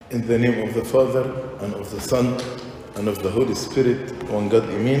In the name of the Father, and of the Son, and of the Holy Spirit, one God,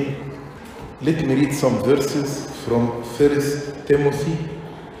 Amen. Let me read some verses from 1 Timothy,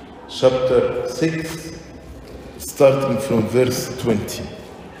 chapter 6, starting from verse 20.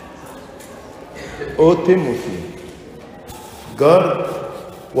 O Timothy, guard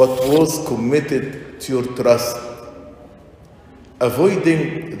what was committed to your trust,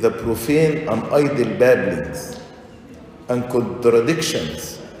 avoiding the profane and idle babblings and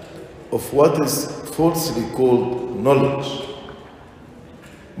contradictions of what is falsely called knowledge.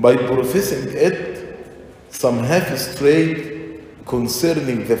 By professing it, some have strayed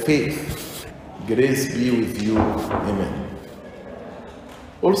concerning the faith. Grace be with you. Amen.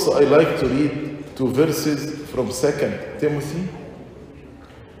 Also, I like to read two verses from 2 Timothy,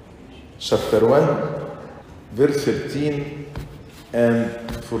 chapter 1, verse 13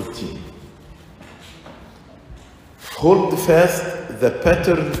 and 14. Hold fast the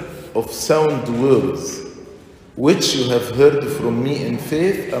pattern of sound words, which you have heard from me in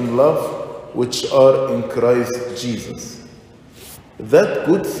faith and love, which are in Christ Jesus. That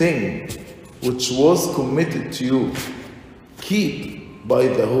good thing which was committed to you, keep by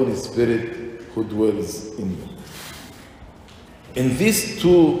the Holy Spirit who dwells in you. In these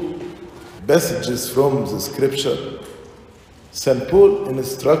two passages from the scripture, St. Paul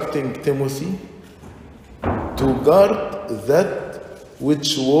instructing Timothy to guard that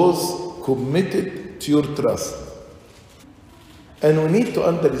which was committed to your trust. And we need to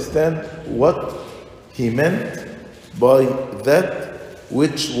understand what he meant by that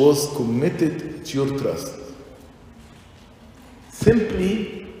which was committed to your trust.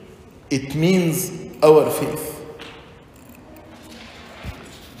 Simply, it means our faith.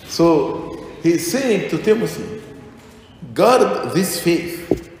 So, he is saying to Timothy, guard this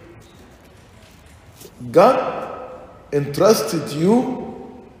faith. God entrusted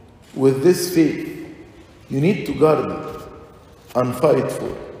you with this faith. You need to guard it and fight for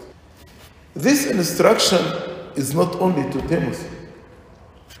it. This instruction is not only to Timothy,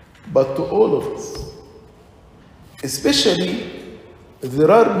 but to all of us. Especially,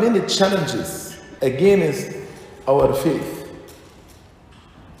 there are many challenges against our faith.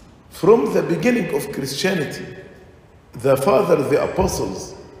 From the beginning of Christianity, the fathers, the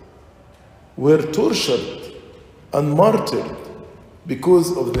apostles, were tortured and martyred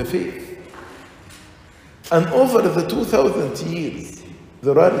because of the faith. And over the 2,000 years,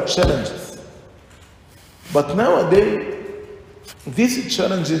 there are challenges. But nowadays, these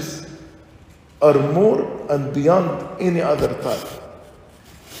challenges are more and beyond any other time.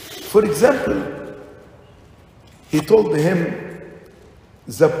 For example, he told him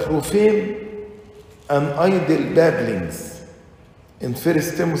the profane and idle babblings in 1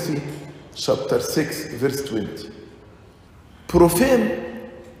 Timothy chapter 6, verse 20. Profane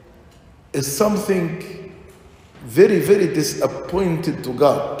is something very, very disappointed to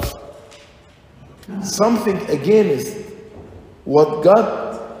God. Something against what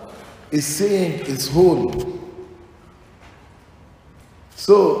God is saying is holy.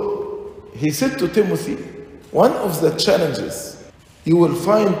 So, he said to Timothy, one of the challenges, you will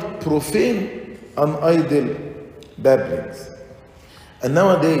find profane and idle babblings. And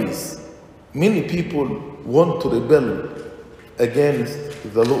nowadays, many people want to rebel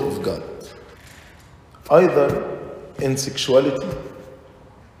against the law of God, either in sexuality,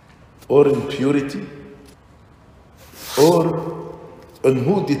 or in purity, or in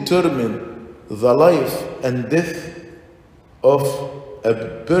who determine the life and death of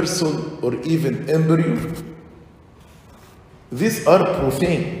a person or even embryo. These are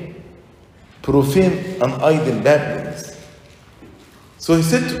profane and idle babblings. So he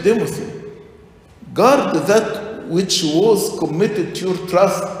said to Timothy, guard that which was committed to your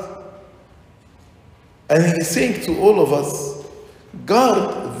trust. And he is saying to all of us,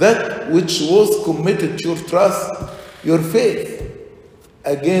 guard that which was committed to your trust, your faith,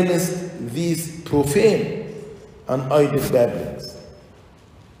 against these profane and idle babblings.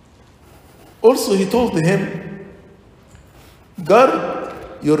 Also, he told him, guard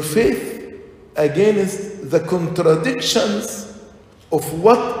your faith against the contradictions of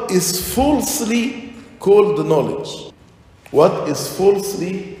what is falsely called knowledge. What is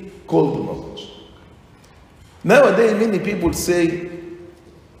falsely called knowledge? Nowadays, many people say,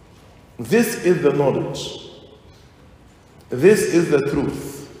 this is the knowledge. This is the truth.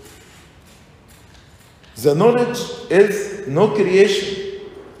 The knowledge is no creation.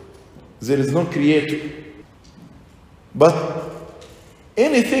 There is no creator. But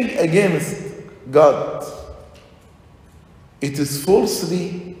anything against God, it is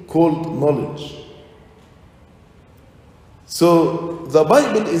falsely called knowledge. So the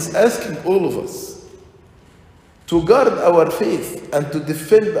Bible is asking all of us to guard our faith and to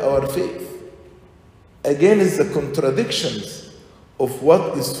defend our faith against the contradictions of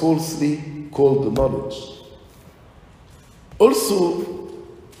what is falsely called knowledge. Also,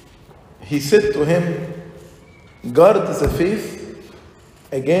 he said to him, guard the faith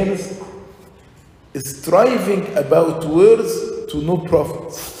against striving about words to no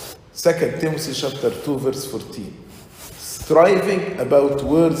profit. 2 Timothy chapter 2, verse 14. Striving about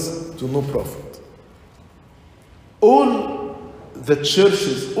words to no profit. All the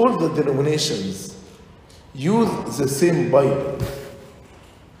churches, all the denominations use the same Bible,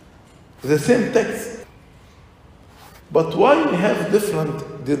 the same text. But why we have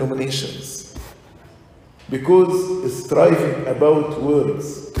different denominations? Because striving about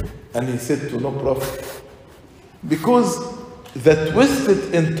words, and he said to no profit. Because the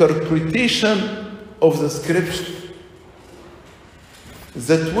twisted interpretation of the scripture,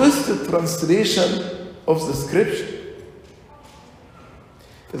 the twisted translation of the scripture.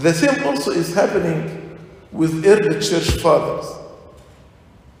 The same also is happening with early church fathers,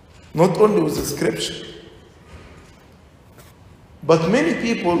 not only with the scripture. But many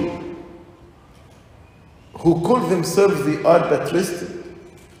people who call themselves they are patristic,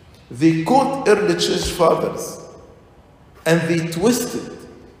 they quote early church fathers and they twist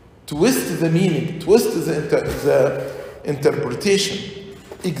the meaning, twist the interpretation,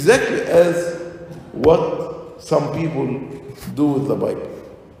 exactly as what some people do with the Bible.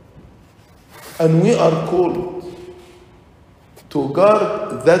 And we are called to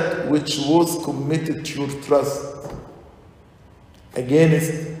guard that which was committed to your trust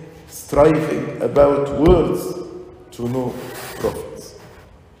against striving about words to no profits.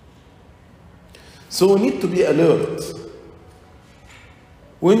 So we need to be alert.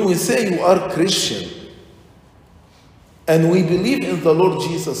 When we say you are Christian and we believe in the Lord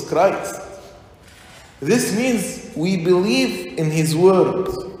Jesus Christ, this means we believe in His word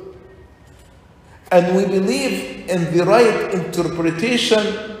and we believe in the right interpretation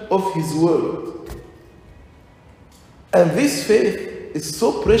of His word. And this faith is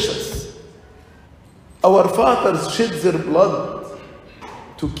so precious. Our fathers shed their blood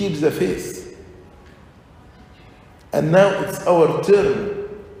to keep the faith. And now it's our turn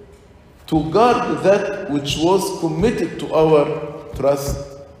to guard that which was committed to our trust.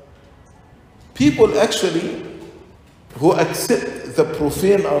 People actually who accept the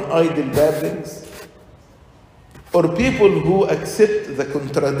profane and idle babblings, or people who accept the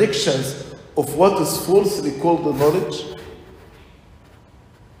contradictions of what is falsely called the knowledge,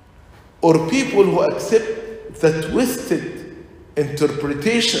 or people who accept the twisted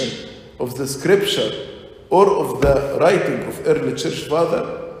interpretation of the scripture or of the writing of early church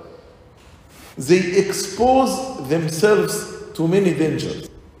father, they expose themselves to many dangers.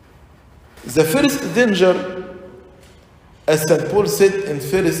 The first danger, as St. Paul said in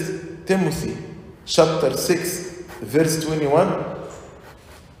 1 Timothy chapter 6, verse 21,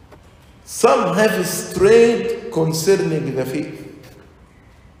 some have strayed concerning the faith.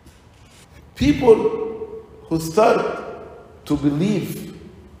 People who start to believe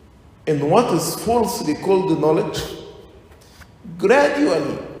in what is falsely called knowledge,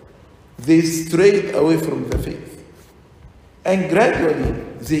 gradually they strayed away from the faith. And gradually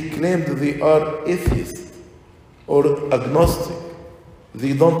they claimed they are atheists or agnostic.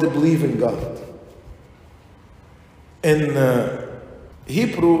 They don't believe in God. In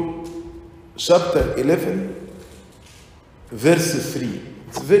Hebrew chapter 11, verse 3,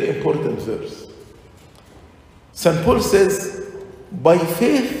 it's a very important verse. St. Paul says, by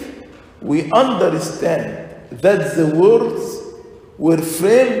faith we understand that the worlds were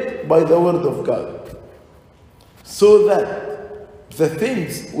framed by the word of God, so that the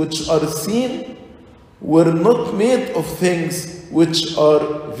things which are seen were not made of things which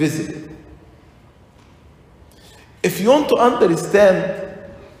are visible. If you want to understand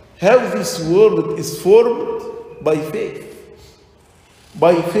how this world is formed, by faith.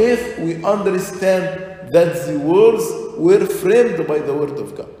 By faith we understand that the worlds were framed by the word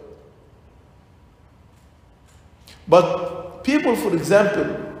of God. But people, for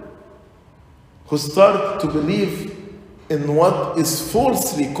example, who start to believe in what is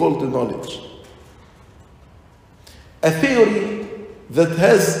falsely called knowledge, a theory that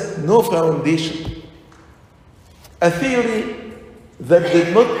has no foundation, a theory that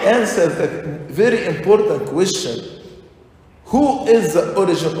did not answer the very important question, who is the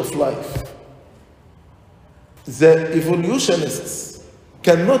origin of life? The evolutionists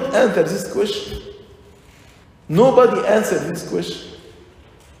cannot answer this question. Nobody answered this question.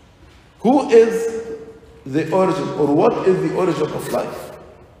 Who is the origin, or what is the origin of life.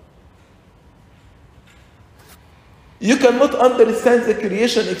 You cannot understand the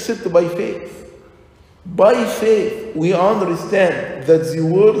creation except by faith. By faith, we understand that the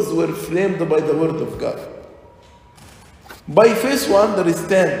worlds were framed by the Word of God. By faith, we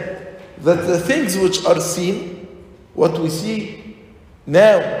understand that the things which are seen, what we see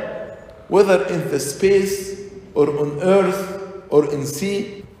now, whether in the space or on earth or in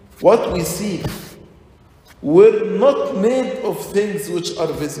sea, what we see were not made of things which are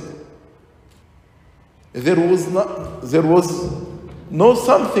visible. There was no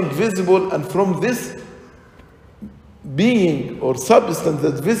something visible, and from this being or substance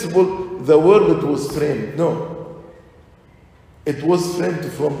that's visible, the world was framed. No. It was framed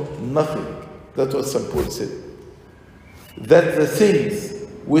from nothing. That's what St. Paul said. That the things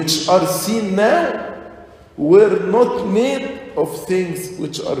which are seen now were not made of things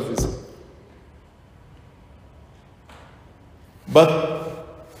which are visible.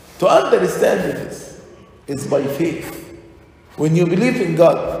 But to understand this is by faith. When you believe in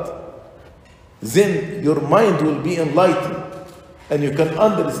God, then your mind will be enlightened and you can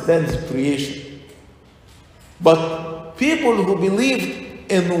understand the creation. But people who believe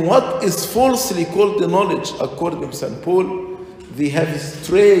in what is falsely called the knowledge, according to St. Paul, they have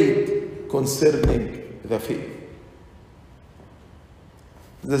strayed concerning the faith.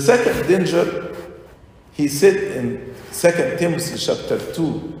 The second danger, he said in 2 Timothy chapter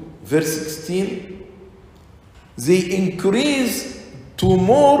 2, verse 16, they increase to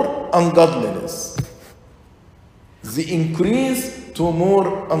more ungodliness. They increase to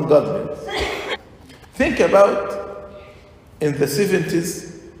more ungodliness. Think about in the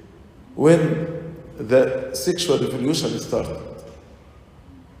 70s when the sexual revolution started.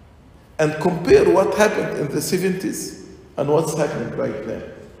 And compare what happened in the 70s and what's happening right now.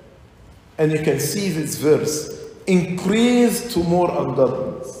 And you can see this verse, increase to more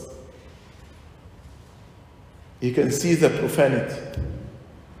ungodliness. You can see the profanity.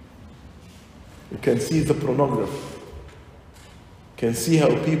 You can see the pornography. You can see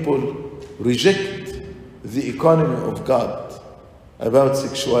how people reject the economy of God about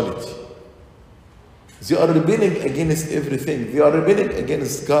sexuality. They are rebelling against everything. They are rebelling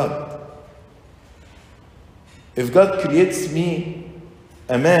against God. If God creates me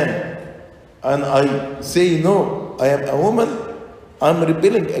a man and I say no, I am a woman, I'm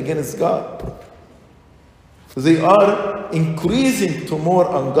rebelling against God. They are increasing to more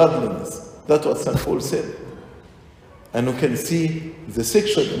ungodliness. That's what St. Paul said. And you can see the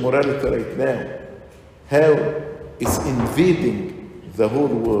sexual immorality right now, how it's invading the whole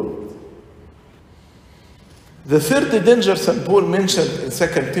world. The third danger St. Paul mentioned in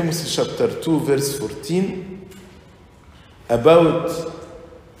 2 Timothy chapter 2, verse 14, about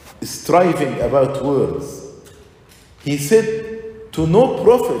striving about words. He said, to know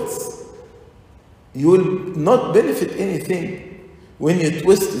prophets, you will not benefit anything when you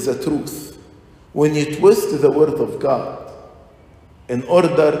twist the truth, when you twist the word of God in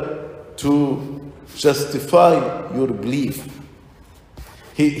order to justify your belief.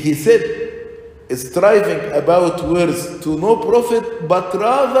 He said, striving about words to no profit, but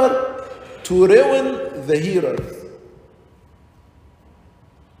rather to ruin the hearers.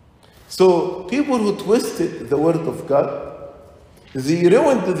 So people who twisted the word of God, they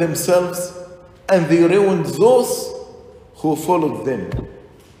ruined themselves and they ruined those who followed them,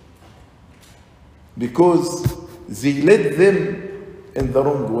 because they led them in the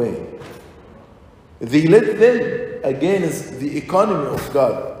wrong way. They led them against the economy of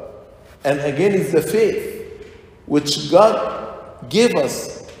God and against the faith which God gave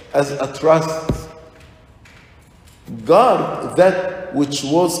us as a trust. Guard that which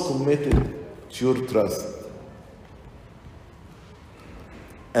was committed to your trust.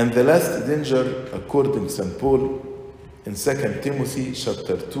 And the last danger, according to St. Paul, in 2 Timothy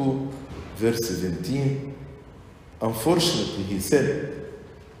chapter 2, verse 17, unfortunately, he said,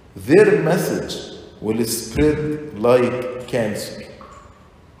 their message will spread like cancer.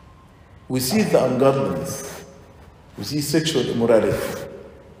 We see the ungodliness, we see sexual immorality,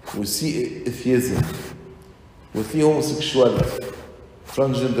 we see atheism, we see homosexuality,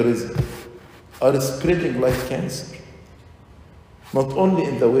 transgenderism, are spreading like cancer. Not only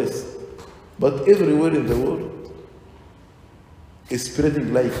in the West, but everywhere in the world, is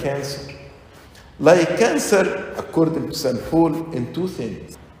spreading like cancer. Like cancer, according to St. Paul, in two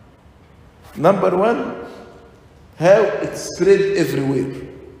things. Number one, how it spread everywhere.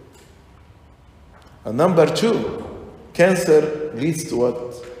 And number two, cancer leads to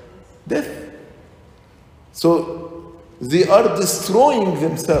what? Death. So they are destroying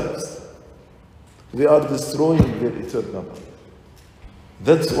themselves. they are destroying their eternal life.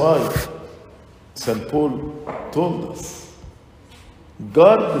 That's why St. Paul told us,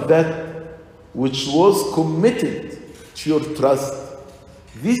 guard that which was committed to your trust.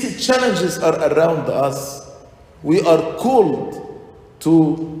 These challenges are around us. We are called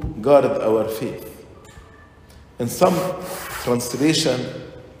to guard our faith. In some translation,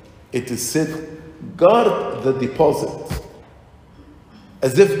 it is said, guard the deposit.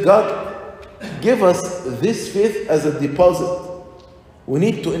 As if God gave us this faith as a deposit. We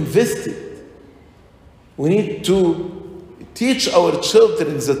need to invest it. We need to teach our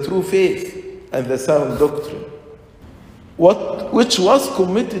children the true faith and the sound doctrine. Which was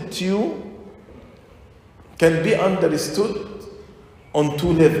committed to you can be understood on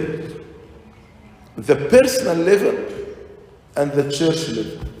two levels. The personal level and the church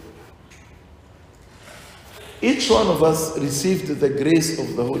level. Each one of us received the grace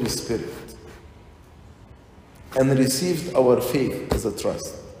of the Holy Spirit and received our faith as a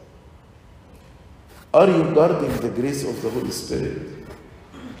trust. Are you guarding the grace of the Holy Spirit?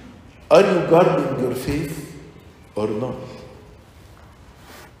 Are you guarding your faith or not?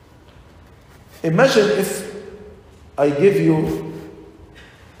 Imagine if I give you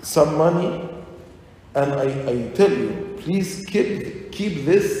some money and I tell you, please keep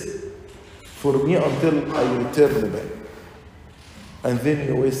this for me until I return back. And then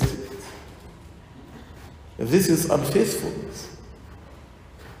you waste it. This is unfaithfulness.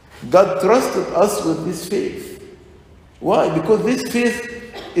 God trusted us with this faith. Why? Because this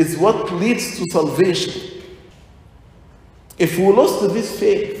faith is what leads to salvation. If we lost this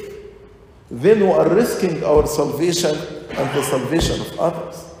faith, then we are risking our salvation and the salvation of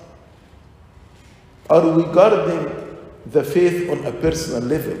others. Are we guarding the faith on a personal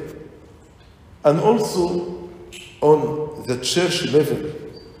level and also on the church level,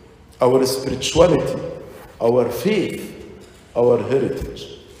 our spirituality, our faith, our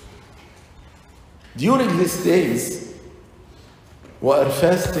heritage? During these days, we are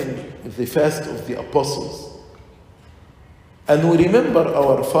fasting the fast of the apostles. And we remember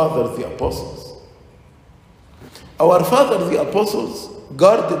our fathers, the apostles. Our fathers, the apostles,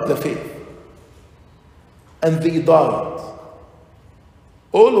 guarded the faith. And they died.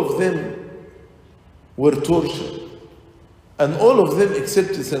 All of them were tortured. And all of them,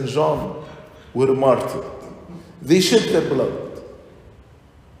 except St. John, were martyred. They shed their blood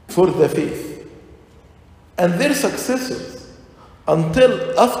for the faith. And their successors,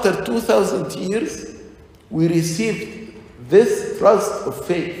 until after 2,000 years, we received this trust of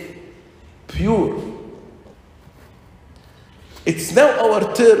faith, pure. It's now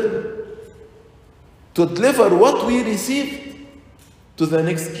our turn to deliver what we received to the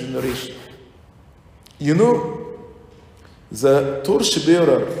next generation. You know, the torch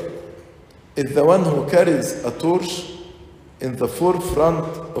bearer is the one who carries a torch in the forefront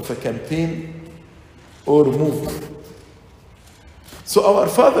of a campaign or movement. So our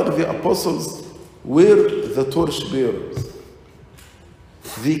fathers, the apostles, were the torch bearers.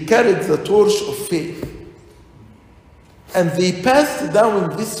 They carried the torch of faith. And they passed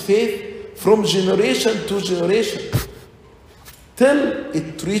down this faith from generation to generation till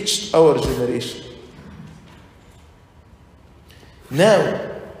it reached our generation. Now,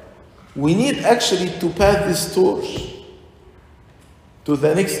 we need actually to pass this torch to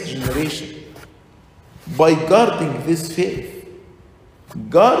the next generation by guarding this faith.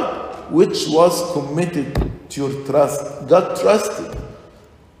 God, which was committed to your trust. God trusted.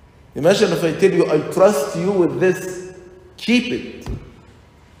 Imagine if I tell you, I trust you with this, keep it. You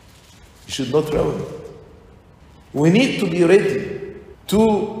should not ruin it. We need to be ready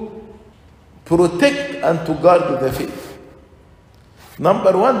to protect and to guard the faith.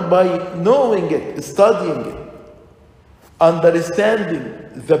 Number one, by knowing it, studying it,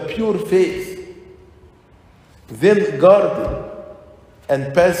 understanding the pure faith, then guard it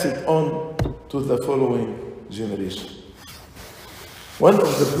and pass it on to the following generation. One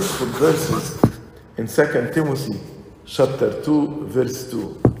of the beautiful verses in 2 Timothy chapter 2, verse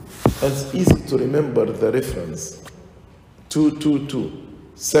 2. It's easy to remember the reference. 2:2:2.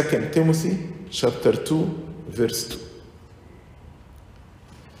 2 Timothy chapter 2, verse 2.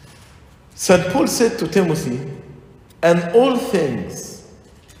 St. Paul said to Timothy, and all things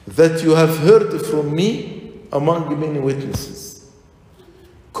that you have heard from me among many witnesses,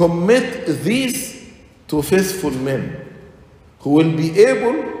 commit these to faithful men who will be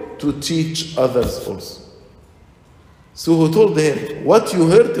able to teach others also. So who told him, what you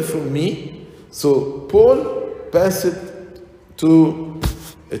heard from me? So Paul passed it to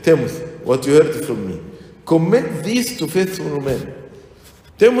Timothy, what you heard from me. Commit these to faithful men.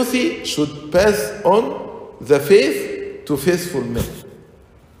 Timothy should pass on the faith to faithful men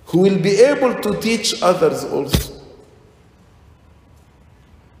who will be able to teach others also.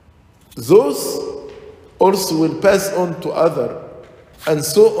 Those also will pass on to others, and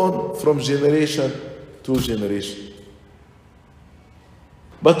so on from generation to generation.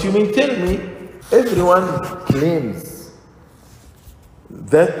 But you may tell me, everyone claims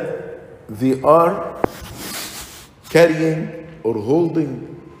that they are carrying or holding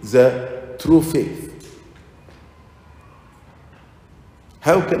the true faith.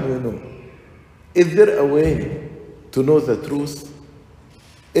 How can we know? Is there a way to know the truth?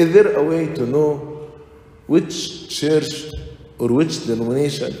 Is there a way to know which church or which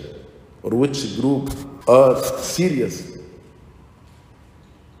denomination or which group are serious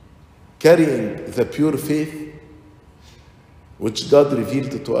carrying the pure faith which God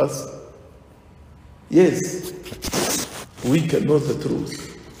revealed to us? Yes, we can know the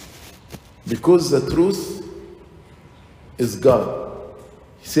truth, because the truth is God.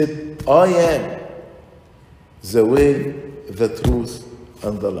 He said, I am the way, the truth,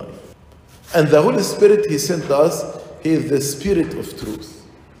 and the life. And the Holy Spirit He sent us, He is the Spirit of truth.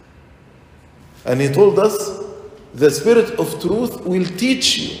 And He told us, the Spirit of truth will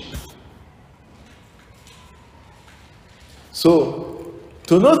teach you. So,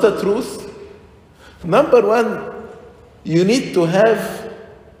 to know the truth, number one, you need to have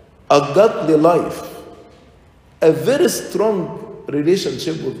a godly life, a very strong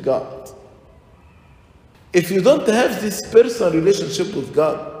relationship with God. If you don't have this personal relationship with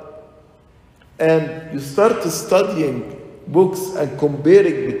God, and you start studying books and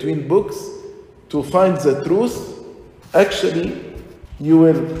comparing between books to find the truth, actually you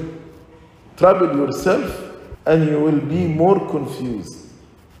will trouble yourself and you will be more confused.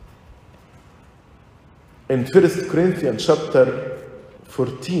 In 1 Corinthians chapter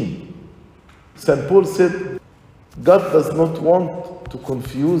 14, St. Paul said, God does not want to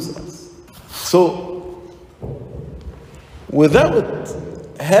confuse us. So, without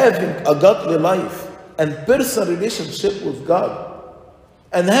having a godly life and personal relationship with God,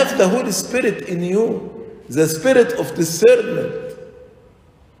 and have the Holy Spirit in you, the spirit of discernment,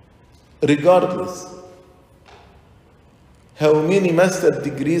 regardless how many master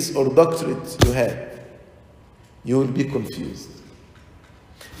degrees or doctorates you have, you will be confused.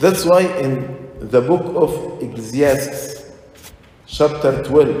 That's why in the book of Ecclesiastes, chapter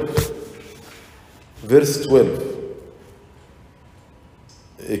 12, verse 12,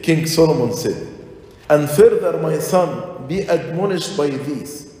 King Solomon said, and further, my son, be admonished by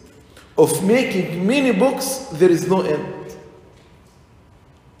these, of making many books there is no end,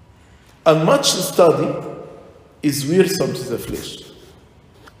 and much study is wearisome to the flesh.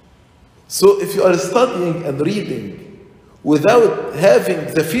 So if you are studying and reading without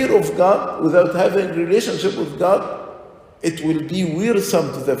having the fear of God, without having a relationship with God, it will be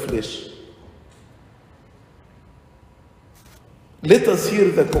wearisome to the flesh. Let us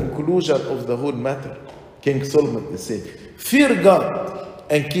hear the conclusion of the whole matter. King Solomon is saying, fear God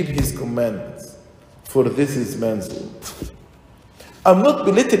and keep His commandments, for this is man's will. I'm not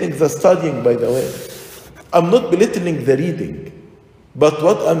belittling the studying, by the way. I'm not belittling the reading. But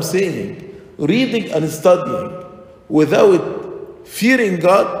what I'm saying, reading and studying without fearing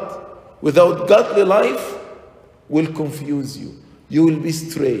God, without godly life, will confuse you. You will be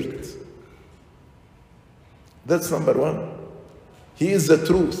straight. That's number one. He is the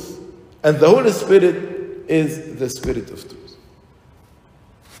truth. And the Holy Spirit is the Spirit of truth.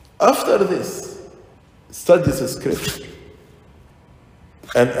 After this, study the scripture.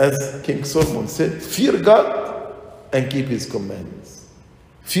 And as King Solomon said, fear God and keep His commandments.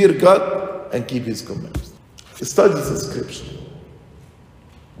 Fear God and keep His commandments. Study the scripture.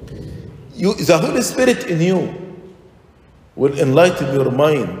 The Holy Spirit in you will enlighten your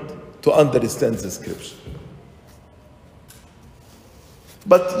mind to understand the scripture.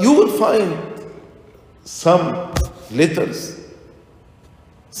 But you will find some letters,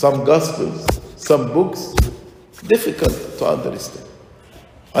 some gospels, some books difficult to understand.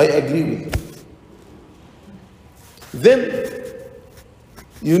 I agree with you. Then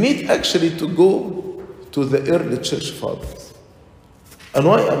you need actually to go to the early church fathers. And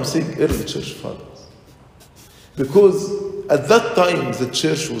why I'm saying early church fathers? Because at that time the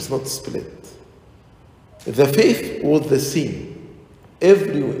church was not split. The faith was the same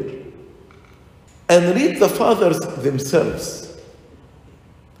everywhere. And read the fathers themselves.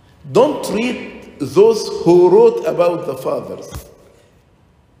 Don't read those who wrote about the fathers.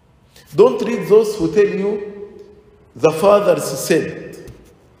 Don't read those who tell you the fathers said.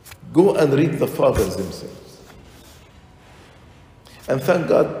 Go and read the fathers themselves. And thank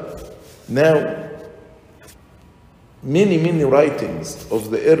God, now many writings of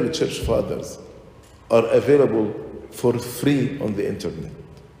the early church fathers are available for free on the internet.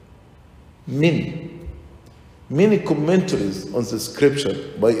 Many commentaries on the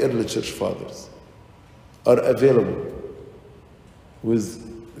scripture by early church fathers are available with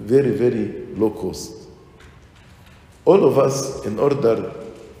very low cost. All of us, in order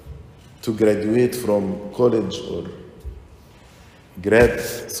to graduate from college or grad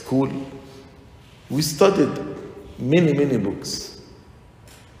school, we studied many books.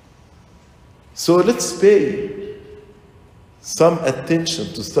 So let's pay some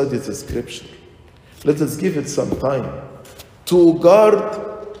attention to study the scripture. Let us give it some time to guard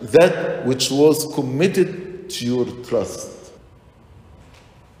that which was committed to your trust.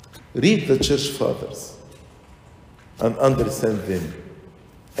 Read the church fathers and understand them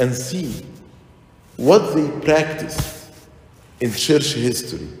and see what they practiced in church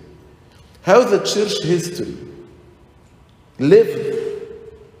history, how the church history lived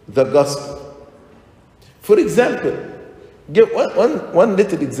the gospel. For example, give one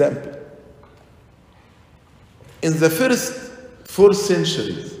little example. In the first 4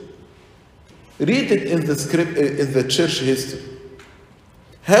 centuries, read it in the script, in the church history,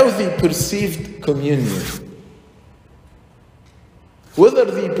 how they perceived communion. Whether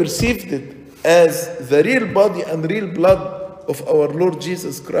they perceived it as the real body and real blood of our Lord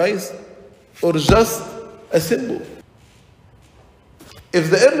Jesus Christ, or just a symbol. If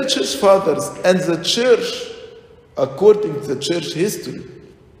the early church fathers and the church, according to the church history,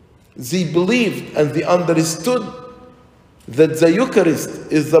 they believed and they understood that the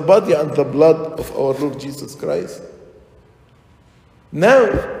Eucharist is the body and the blood of our Lord Jesus Christ.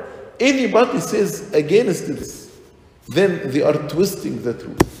 Now, anybody says against this, then they are twisting the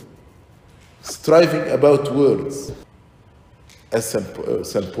truth, striving about words, as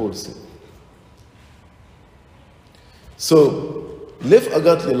St. Paul said. So, live a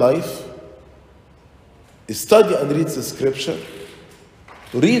godly life, study and read the scripture,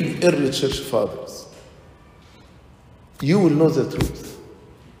 read early church fathers. You will know the truth.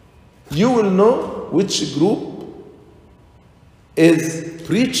 You will know which group is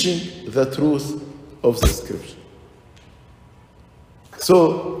preaching the truth of the scripture.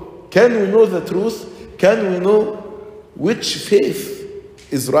 So, can we know the truth? Can we know which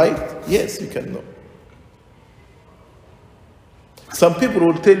faith is right? Yes, you can know. Some people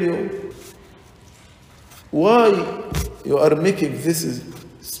will tell you, why you are making this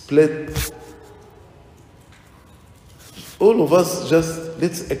split? All of us just,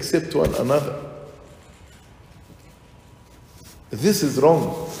 let's accept one another. This is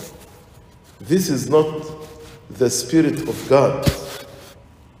wrong. This is not the Spirit of God.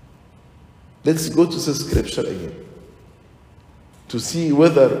 Let's go to the scripture again to see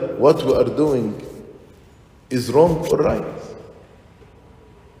whether what we are doing is wrong or right.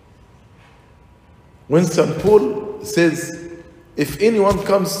 When St. Paul says, if anyone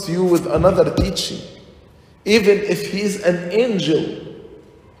comes to you with another teaching, even if he is an angel,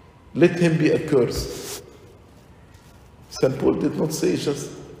 let him be accursed. St. Paul did not say just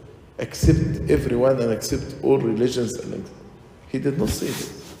accept everyone and accept all religions. He did not say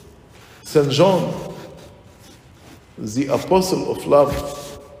this. St. John, the apostle of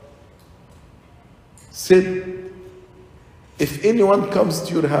love, said, if anyone comes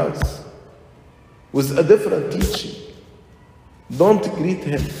to your house with a different teaching, don't greet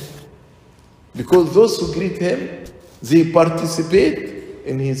him. Because those who greet him, they participate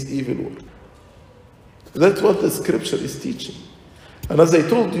in his evil work. That's what the scripture is teaching. And as I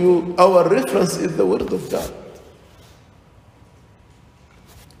told you, our reference is the Word of God.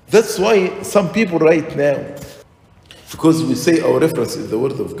 That's why some people right now, because we say our reference is the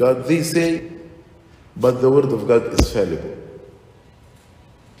Word of God, they say, but the Word of God is fallible.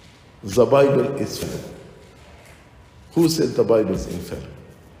 The Bible is fallible. Who said the Bible is infallible?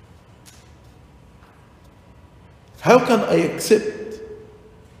 How can I accept?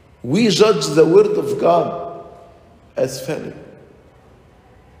 We judge the Word of God as fallible.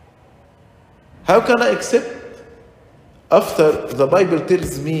 How can I accept after the Bible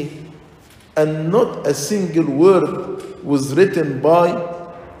tells me and not a single word was written by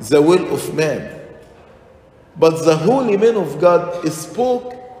the will of man, but the holy man of God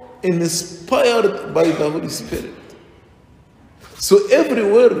spoke inspired by the Holy Spirit. So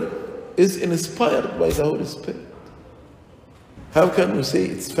every word is inspired by the Holy Spirit. How can you say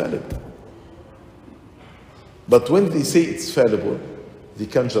it's fallible? But when they say it's fallible, they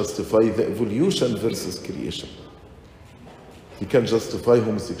can justify the evolution versus creation. They can justify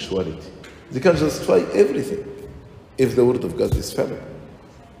homosexuality. They can justify everything if the Word of God is fallible.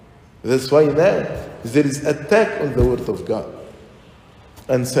 That's why now there is attack on the Word of God.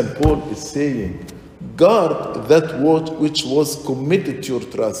 And St. Paul is saying, guard that word which was committed to your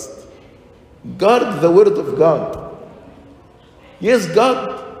trust. Guard the Word of God. Yes,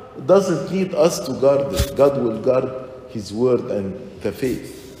 God doesn't need us to guard it. God will guard His Word and the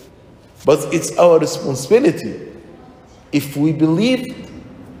faith. But it's our responsibility. If we believed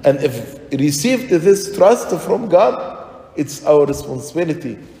and if received this trust from God, it's our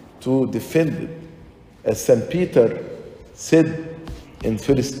responsibility to defend it. As St. Peter said in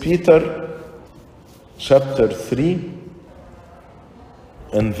 1 Peter chapter 3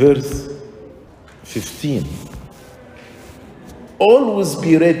 and verse 15. Always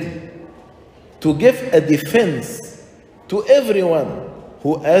be ready to give a defense to everyone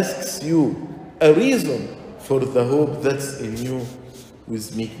who asks you a reason for the hope that's in you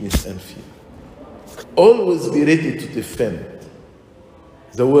with meekness and fear. Always be ready to defend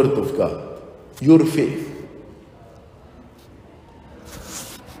the Word of God, your faith.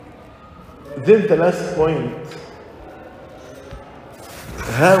 Then the last point,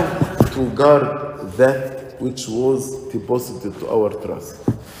 how to guard that which was deposited to our trust.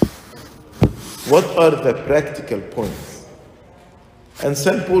 What are the practical points? And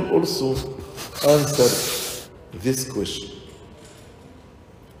St. Paul also answered this question.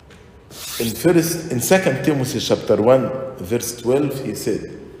 In 2 Timothy chapter 1, verse 12, he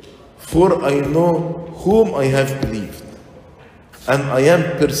said, "For I know whom I have believed, and I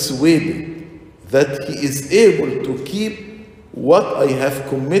am persuaded that he is able to keep what I have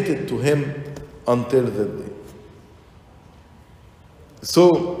committed to him until the day."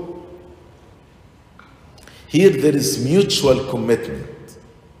 So, here there is mutual commitment.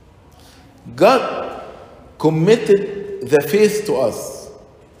 God committed the faith to us,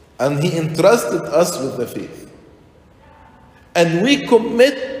 and He entrusted us with the faith. And we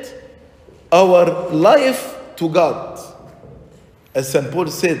commit our life to God. As St. Paul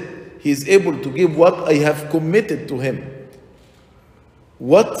said, He is able to give what I have committed to Him.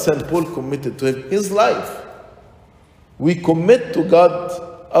 What St. Paul committed to him? His life. We commit to God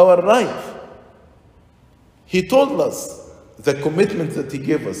our life. He told us the commitment that He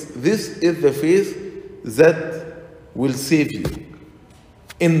gave us. This is the faith that will save you.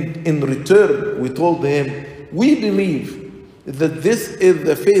 In return, we told Him, we believe that this is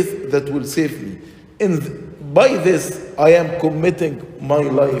the faith that will save me. And by this, I am committing my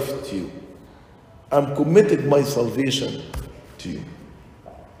life to you. I'm committing my salvation to you.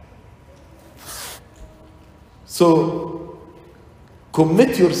 So,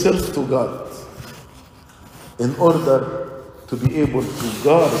 commit yourself to God in order to be able to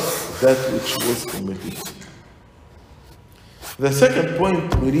guard that which was committed. The second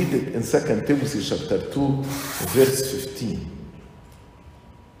point, we read it in 2 Timothy chapter 2, verse 15.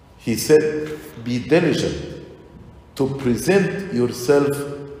 He said, "Be diligent to present yourself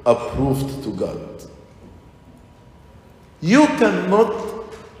approved to God." You cannot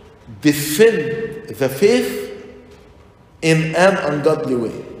defend the faith in an ungodly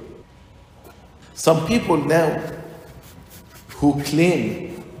way. Some people now who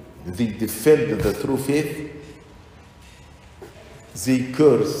claim they defend the true faith, they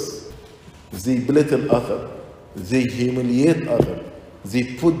curse, they belittle others, they humiliate others, they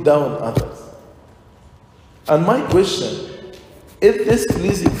put down others. And my question, is this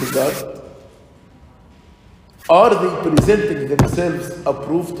pleasing to God? Are they presenting themselves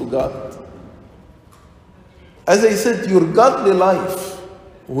approved to God? As I said, your godly life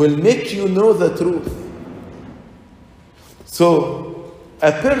will make you know the truth. So,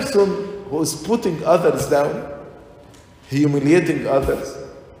 a person who is putting others down, humiliating others,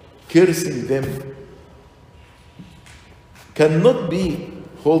 cursing them, cannot be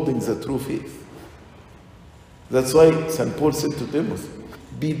holding the true faith. That's why St. Paul said to Timothy,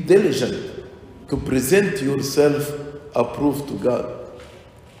 be diligent to present yourself approved to God.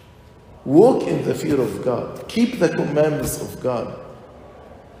 Walk in the fear of God. Keep the commandments of God.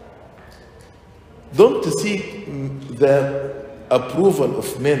 Don't seek the approval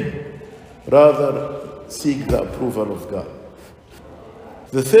of men. Rather, seek the approval of God.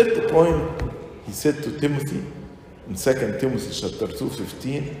 The third point, he said to Timothy in 2 Timothy chapter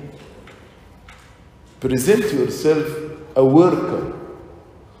 2:15, present yourself a worker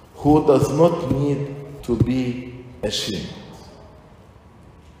who does not need to be ashamed.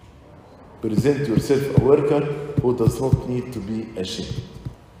 Present yourself a worker who does not need to be ashamed.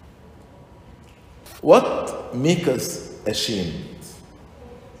 What makes us ashamed?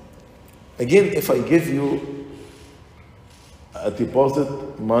 Again, if I give you a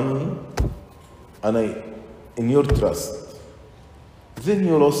deposit money and I in your trust, then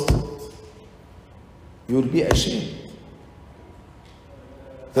you lost it. You will be ashamed.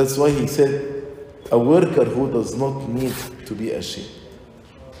 That's why he said, a worker who does not need to be ashamed.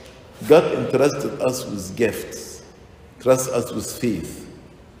 God entrusted us with gifts, trust us with faith.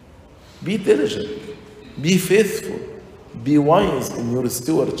 Be diligent, be faithful, be wise in your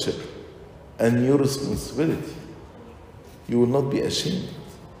stewardship and your responsibility. You will not be ashamed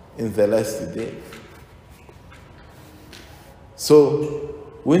in the last day. So,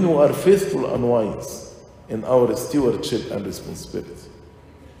 when we are faithful and wise in our stewardship and responsibility,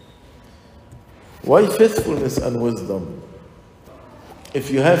 why faithfulness and wisdom? If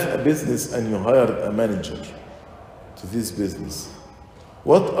you have a business and you hired a manager to this business,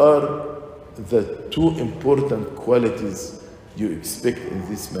 what are the two important qualities you expect in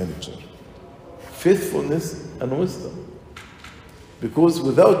this manager? Faithfulness and wisdom. Because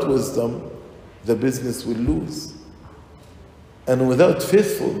without wisdom, the business will lose. And without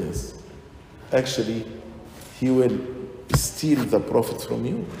faithfulness, actually, he will steal the profit from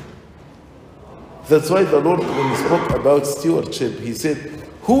you. That's why the Lord, when he spoke about stewardship, he said,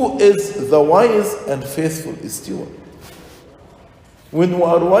 who is the wise and faithful steward? When we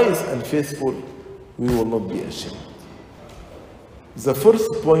are wise and faithful, we will not be ashamed. The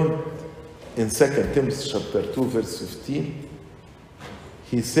first point in 2 Timothy chapter 2, verse 15,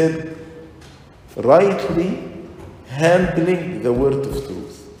 he said, rightly handling the word of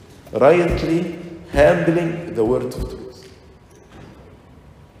truth. Rightly handling the word of truth.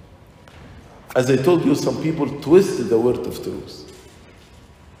 As I told you, some people twist the word of truth.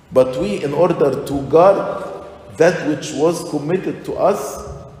 But we, in order to guard that which was committed to us,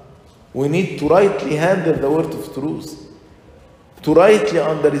 we need to rightly handle the word of truth, to rightly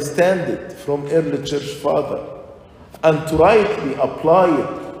understand it from early church father, and to rightly apply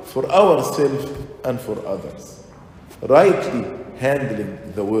it for ourselves and for others. Rightly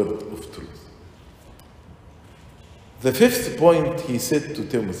handling the word of truth. The fifth point he said to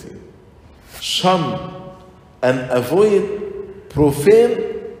Timothy, shun and avoid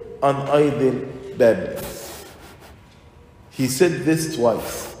profane and idle babblings. He said this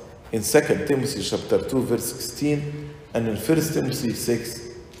twice in 2 Timothy chapter 2 verse 16 and in 1 Timothy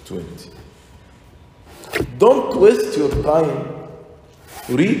 6:20. Don't waste your time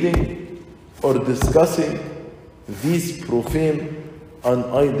reading or discussing these profane and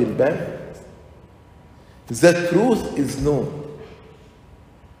idle babblings. The truth is known.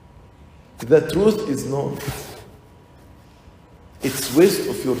 The truth is known. It's waste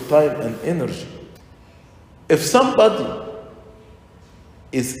of your time and energy. If somebody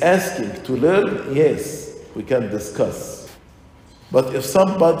is asking to learn, yes, we can discuss. But if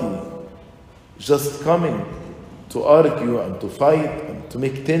somebody just coming to argue and to fight and to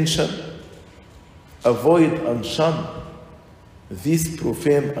make tension, avoid and shun these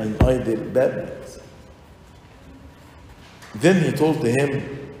profane and idle babblings. Then he told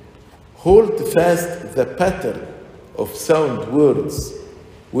him, hold fast the pattern of sound words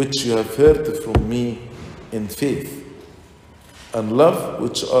which you have heard from me in faith and love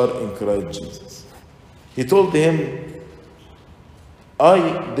which are in Christ Jesus. He told him,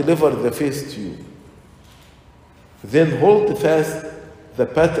 I deliver the faith to you. Then hold fast the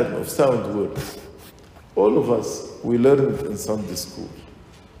pattern of sound words. All of us, we learned in Sunday school.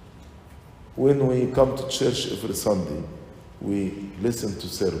 When we come to church every Sunday, we listen to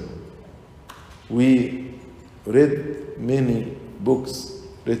sermon. We read many books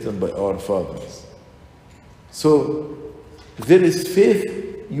written by our fathers. So there is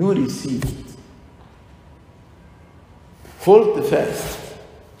faith you received. Hold fast.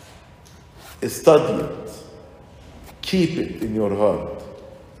 Study it. Keep it in your heart.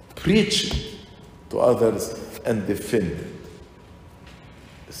 Preach it to others and defend it.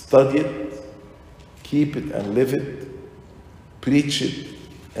 Study it, keep it and live it, preach it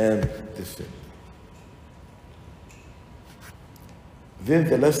and defend it. Then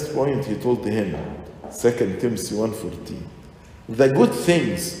the last point he told him, 2 Timothy 1:14, the good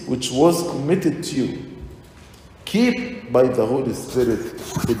things which was committed to you, keep by the Holy Spirit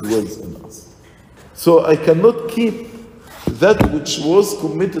who dwells in us. So I cannot keep that which was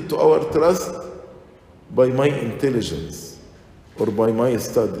committed to our trust by my intelligence or by my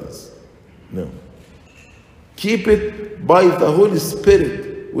studies. No. Keep it by the Holy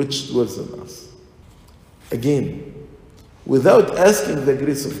Spirit which dwells in us. Again, without asking the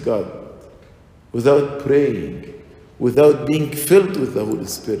grace of God, without praying, without being filled with the Holy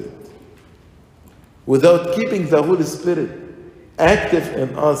Spirit, without keeping the Holy Spirit active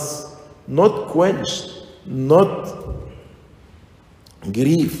in us, not quenched, not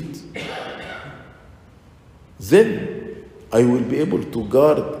grieved, then I will be able to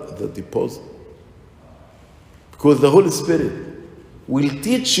guard the deposit. Because the Holy Spirit will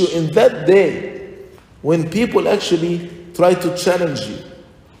teach you in that day, when people actually try to challenge you,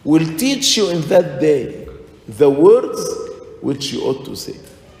 will teach you in that day the words which you ought to say.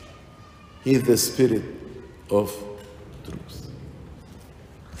 He is the Spirit of truth.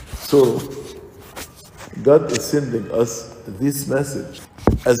 So, God is sending us this message.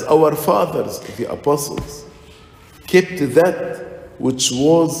 As our fathers, the apostles, kept that which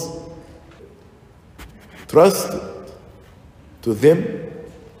was trusted to them,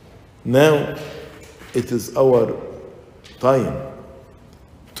 now it is our time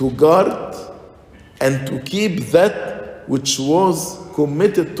to guard and to keep that which was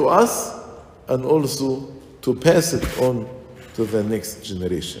committed to us, and also to pass it on to the next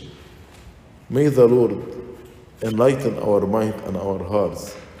generation. May the Lord enlighten our mind and our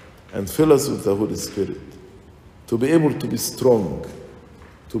hearts and fill us with the Holy Spirit to be able to be strong,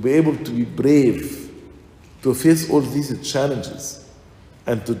 to be able to be brave, to face all these challenges,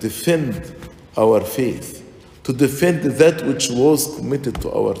 and to defend our faith, to defend that which was committed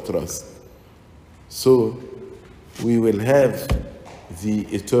to our trust. So we will have the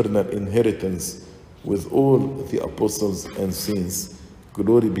eternal inheritance with all the apostles and saints.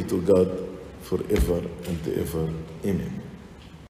 Glory be to God forever and ever. Amen.